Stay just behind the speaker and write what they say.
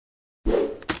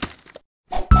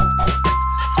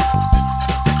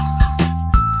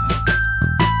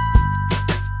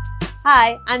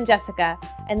Hi, I'm Jessica,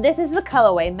 and this is the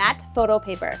Colorway Matte Photo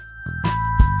Paper.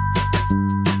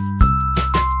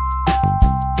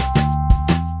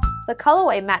 The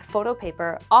Colorway Matte Photo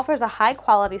Paper offers a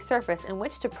high-quality surface in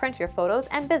which to print your photos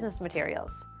and business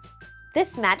materials.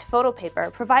 This matte photo paper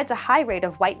provides a high rate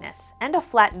of whiteness and a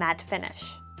flat matte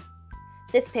finish.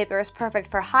 This paper is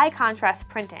perfect for high-contrast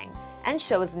printing and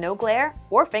shows no glare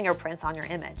or fingerprints on your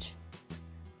image.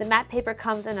 The matte paper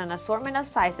comes in an assortment of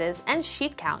sizes and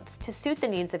sheet counts to suit the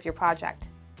needs of your project.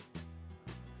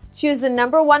 Choose the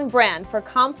 #1 brand for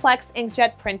complex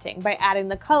inkjet printing by adding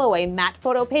the Colorway Matte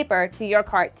Photo Paper to your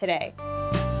cart today.